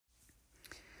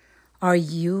Are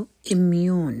you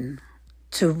immune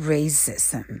to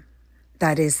racism?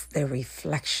 That is the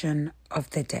reflection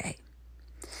of the day.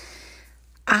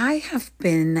 I have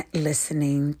been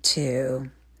listening to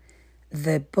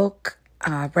the book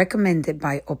recommended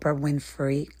by Oprah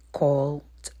Winfrey called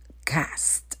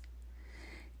Caste.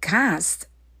 Caste,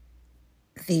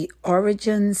 The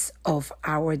Origins of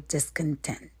Our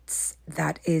Discontents.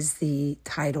 That is the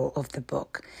title of the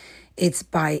book. It's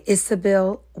by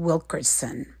Isabel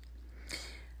Wilkerson.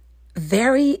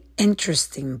 Very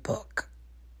interesting book.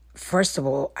 First of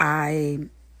all,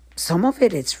 some of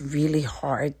it's really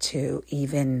hard to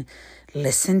even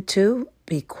listen to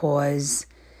because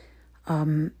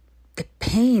the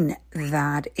pain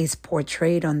that is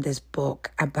portrayed on this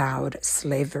book about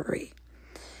slavery.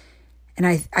 And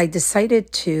I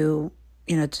decided to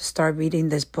start reading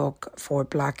this book for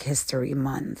Black History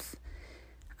Month.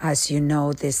 As you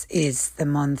know, this is the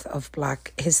month of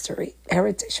Black History,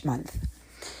 Heritage Month.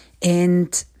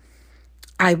 And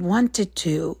I wanted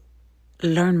to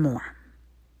learn more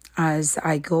as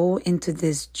I go into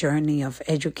this journey of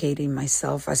educating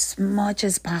myself as much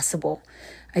as possible.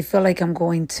 I feel like I'm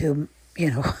going to,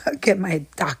 get my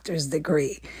doctor's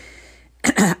degree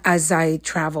as I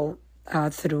travel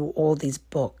through all these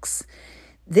books.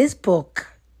 This book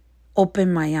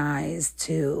opened my eyes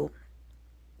to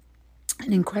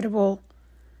an incredible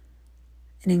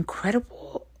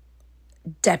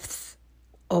depth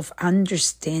of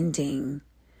understanding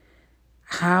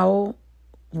how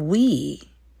we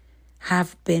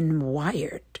have been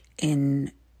wired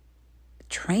and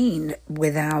trained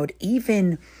without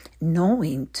even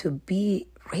knowing to be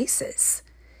racist,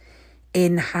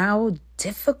 and how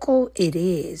difficult it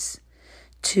is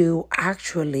to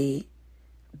actually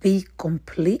be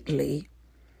completely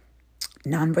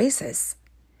non-racist.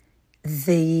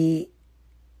 The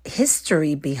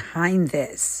history behind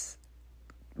this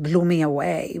blew me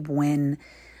away when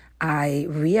I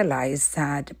realized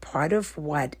that part of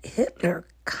what Hitler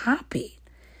copied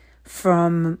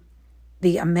from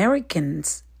the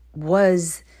Americans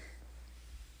was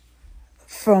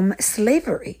from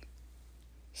slavery.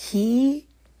 He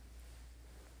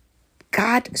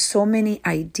got so many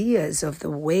ideas of the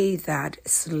way that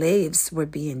slaves were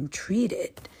being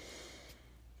treated,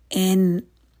 and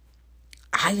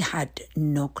I had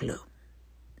no clue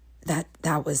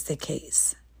that was the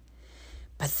case.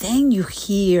 But then you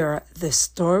hear the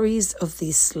stories of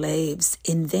these slaves,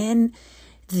 and then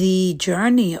the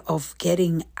journey of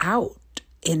getting out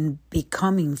and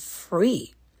becoming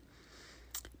free.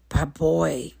 But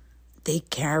boy, they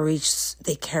carry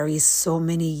so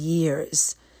many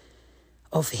years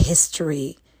of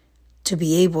history to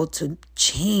be able to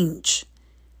change.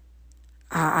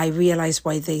 I realize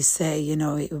why they say,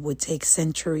 it would take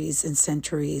centuries and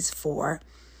centuries for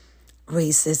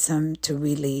racism to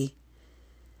really,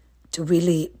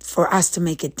 for us to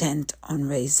make a dent on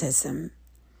racism.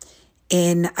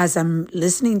 And as I'm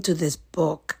listening to this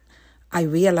book, I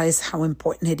realize how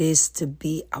important it is to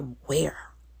be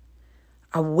aware.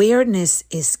 Awareness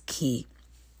is key.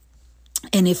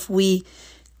 And if we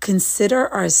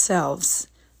consider ourselves,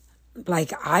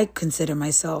 like I consider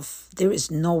myself, there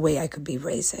is no way I could be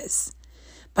racist.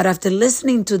 But after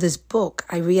listening to this book,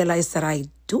 I realized that I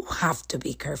do have to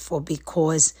be careful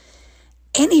because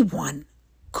anyone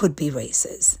could be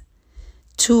racist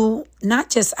to not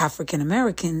just African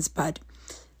Americans, but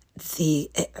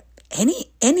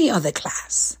any other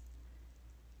class.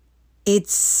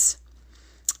 It's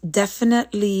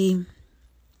definitely,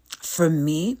 for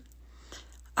me,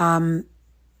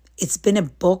 it's been a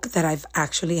book that I've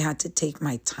actually had to take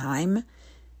my time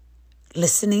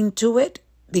listening to it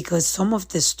because some of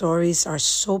the stories are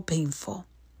so painful.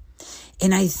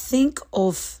 And I think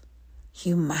of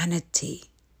humanity.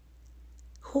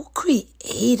 Who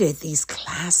created these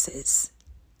classes?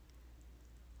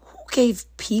 Who gave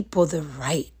people the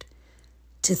right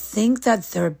to think that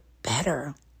they're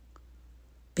better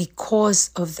because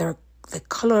of the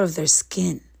color of their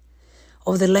skin,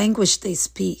 or the language they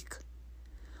speak,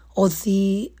 or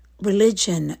the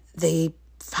religion they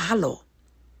follow?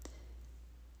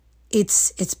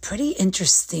 It's pretty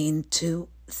interesting to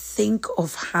think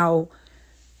of how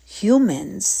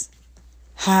humans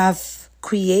have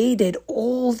created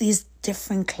all these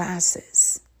different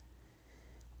classes.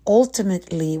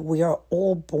 Ultimately, we are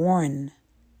all born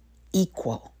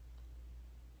equal.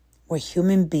 We're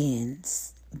human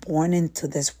beings born into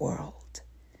this world.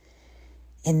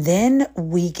 And then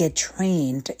we get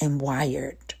trained and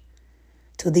wired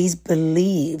to these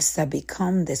beliefs that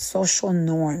become the social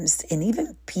norms, and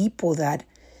even people that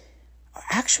are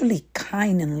actually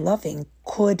kind and loving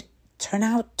could turn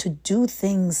out to do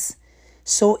things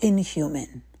so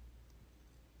inhuman.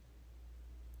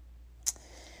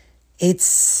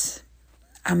 It's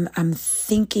I'm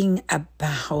thinking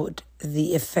about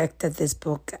the effect that this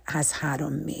book has had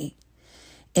on me.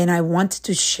 And I wanted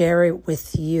to share it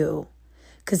with you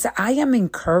because I am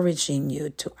encouraging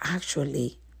you to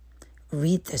actually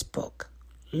read this book,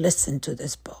 listen to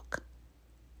this book,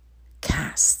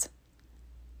 Caste.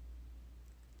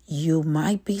 You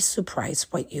might be surprised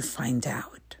what you find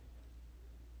out.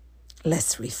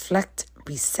 Let's reflect,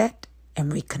 reset,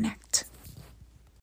 and reconnect.